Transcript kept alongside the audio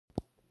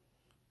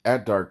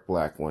at Dark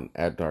Black One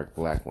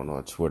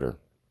on Twitter.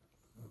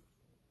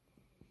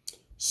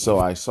 So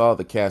I saw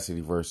the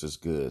Cassidy versus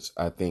Goods.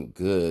 I think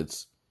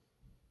Goods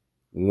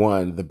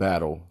won the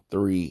battle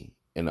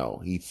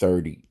 3-0. He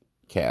 30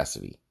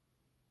 Cassidy.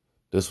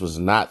 This was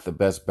not the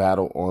best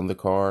battle on the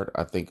card.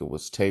 I think it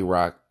was Tay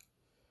Rock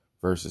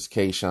versus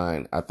K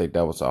Shine. I think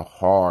that was a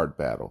hard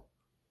battle.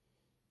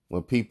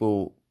 When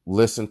people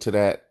listen to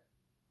that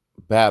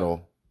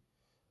battle,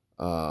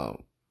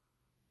 um,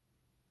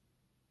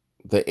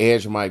 the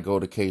edge might go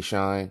to K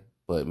Shine,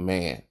 but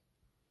man,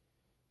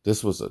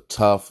 this was a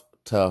tough,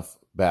 tough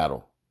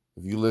battle.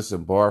 If you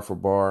listen bar for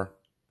bar,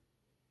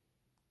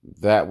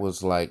 that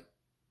was like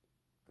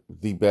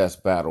the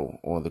best battle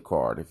on the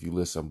card. If you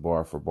listen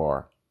bar for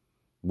bar,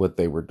 what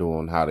they were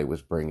doing, how they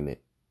was bringing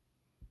it.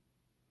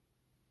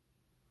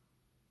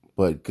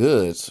 But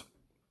Goods,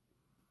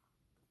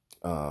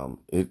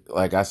 it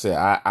like I said,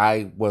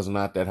 I was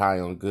not that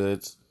high on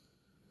Goods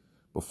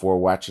before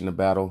watching the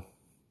battle.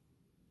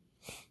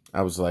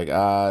 I was like,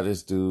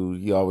 this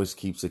dude, he always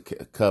keeps a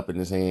cup in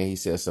his hand. He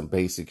says some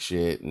basic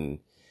shit, and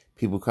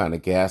people kind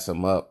of gas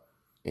him up,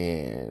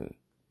 and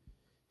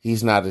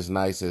he's not as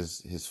nice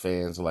as his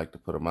fans like to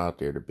put him out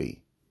there to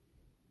be.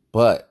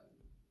 But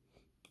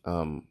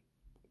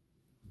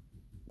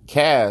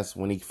Kaz,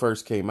 when he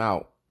first came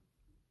out,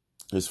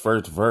 his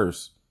first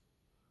verse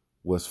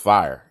was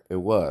fire. It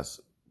was,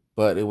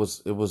 but it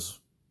was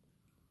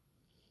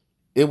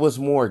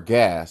more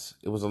gas.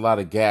 It was a lot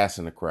of gas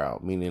in the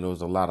crowd, meaning it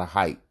was a lot of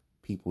hype.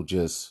 People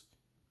just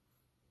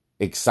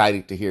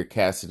excited to hear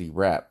Cassidy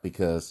rap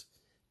because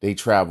they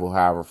traveled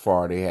however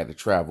far they had to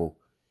travel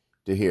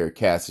to hear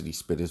Cassidy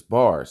spit his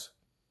bars.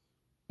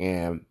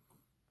 And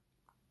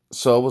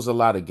so it was a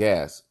lot of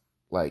gas.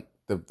 Like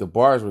the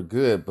bars were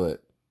good,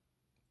 but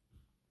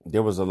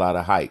there was a lot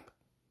of hype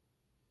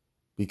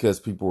because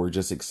people were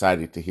just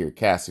excited to hear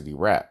Cassidy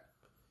rap.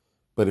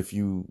 But if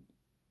you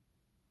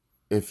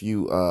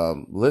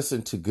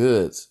listen to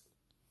Goods,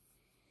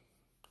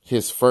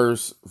 his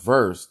first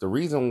verse, the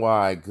reason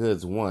why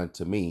Goods won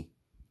to me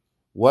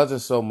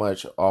wasn't so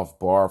much off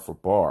bar for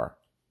bar,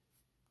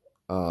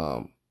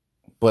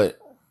 but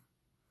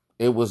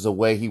it was the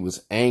way he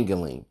was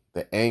angling,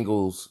 the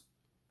angles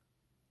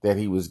that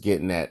he was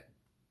getting at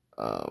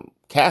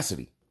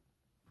Cassidy.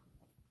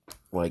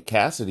 Like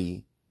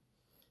Cassidy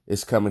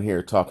is coming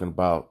here talking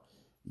about,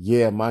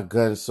 yeah, my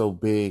gun's so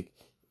big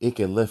it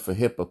can lift a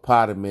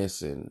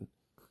hippopotamus, and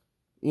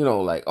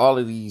like all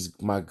of these,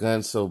 my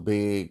gun's so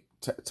big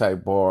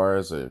type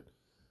bars, or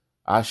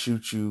I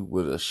shoot you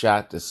with a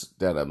shot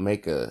that'll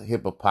make a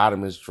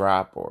hippopotamus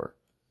drop, or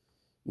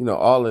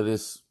all of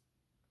this,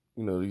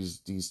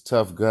 these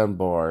tough gun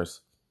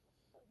bars.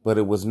 But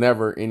it was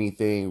never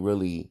anything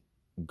really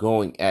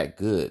going at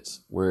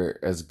Goods,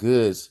 whereas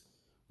Goods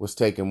was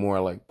taking more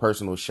like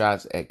personal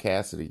shots at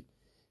Cassidy,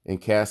 and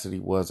Cassidy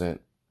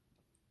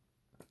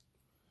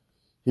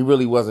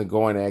really wasn't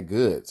going at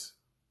Goods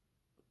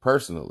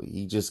personally.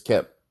 He just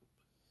kept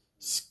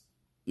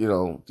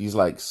these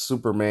like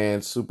Superman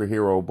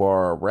superhero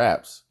bar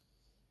raps,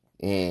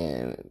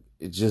 and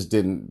it just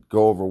didn't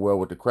go over well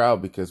with the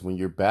crowd because when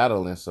you're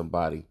battling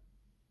somebody,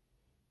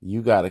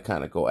 you got to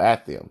kind of go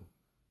at them.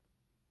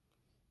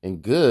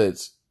 And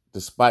Goods,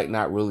 despite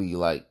not really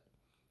like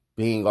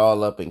being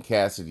all up in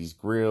Cassidy's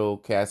grill,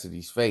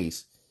 Cassidy's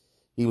face,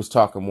 he was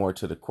talking more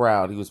to the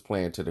crowd. He was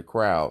playing to the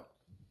crowd.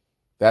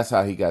 That's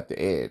how he got the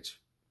edge.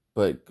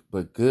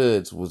 But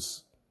Goods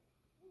was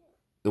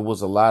a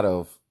lot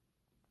of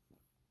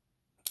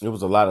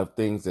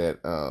things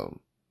that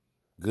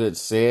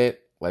Goods said,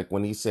 like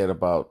when he said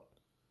about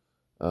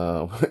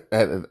on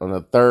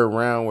the third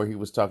round where he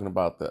was talking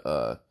about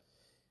the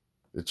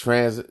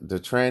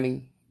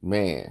tranny,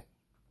 man,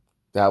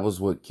 that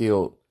was what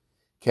killed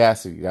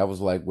Cassidy. That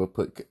was like what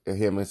put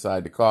him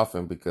inside the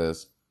coffin,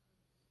 because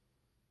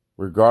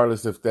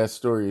regardless if that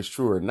story is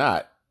true or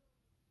not,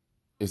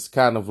 it's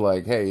kind of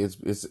like, hey,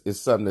 it's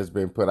something that's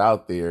been put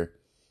out there,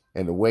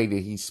 and the way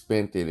that he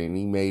spent it, and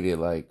he made it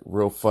like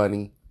real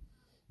funny,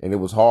 and it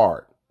was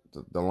hard,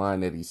 the line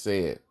that he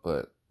said,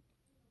 but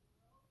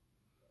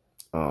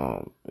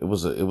it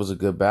was a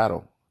good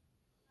battle.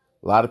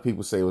 A lot of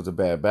people say it was a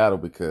bad battle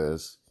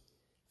because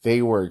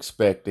they were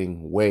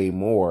expecting way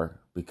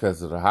more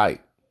because of the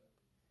hype.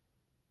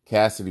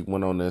 Cassidy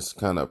went on this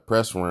kind of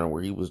press run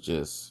where he was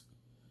just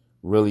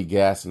really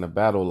gassing the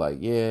battle, like,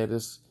 yeah,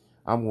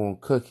 I'm gonna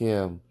cook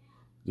him.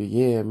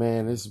 Yeah,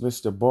 man, it's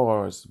Mr.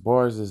 Bars.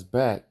 Bars is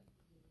back.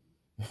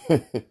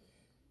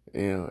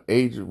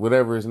 Adrian,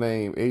 whatever his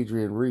name,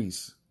 Adrian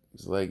Reese.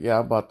 He's like, yeah,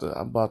 I'm about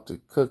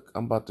to cook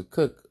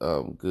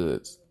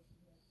Goods.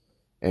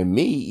 And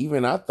me,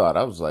 even I thought,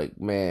 I was like,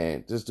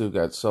 man, this dude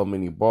got so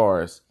many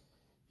bars,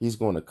 he's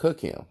going to cook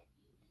him.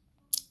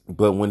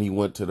 But when he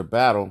went to the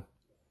battle,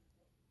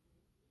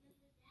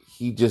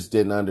 he just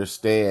didn't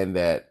understand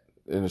that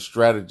in the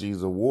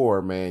strategies of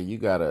war, man, you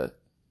gotta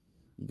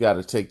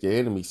take your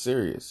enemy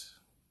serious.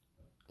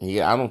 And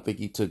I don't think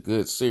he took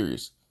Goods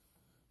serious.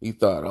 He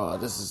thought, oh,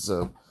 this is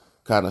a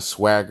kind of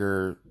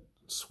swagger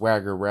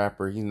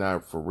rapper. He's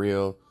not for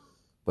real.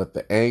 but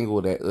the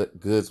angle that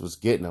Goods was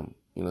getting him,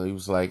 he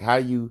was like, how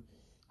you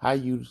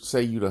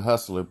say you the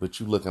hustler, but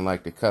you looking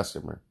like the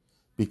customer?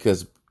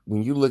 Because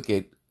when you look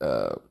at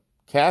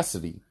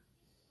Cassidy,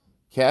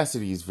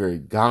 Cassidy is very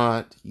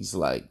gaunt. He's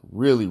like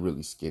really,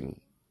 really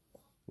skinny.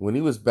 When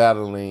he was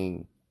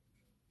battling,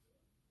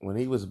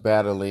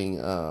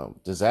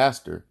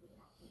 Disaster,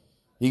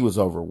 he was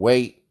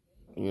overweight.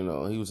 He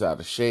was out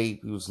of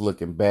shape. He was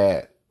looking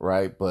bad,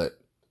 right? But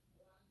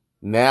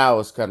now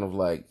it's kind of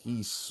like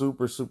he's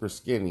super, super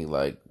skinny.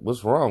 Like,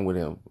 what's wrong with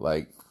him?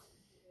 Like,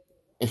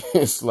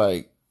 it's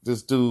like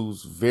this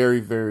dude's very,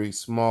 very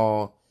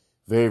small,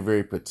 very,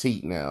 very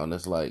petite now, and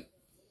it's like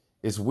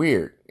it's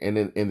weird. And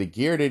then in the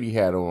gear that he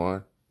had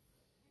on,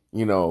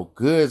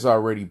 Goods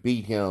already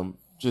beat him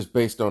just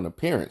based on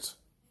appearance,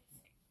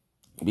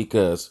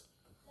 because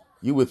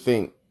you would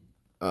think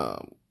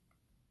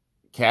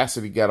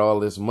Cassidy got all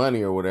this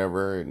money or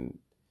whatever, and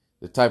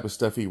the type of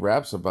stuff he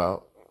raps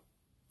about,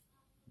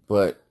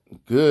 but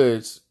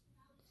Goods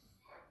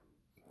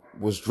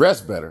was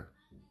dressed better.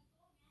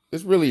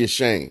 It's really a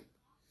shame.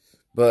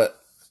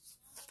 But,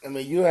 I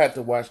mean, you have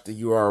to watch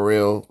the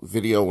URL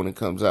video when it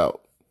comes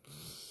out.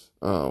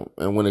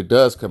 And when it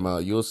does come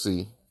out, you'll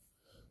see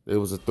it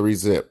was a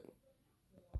 3-zip.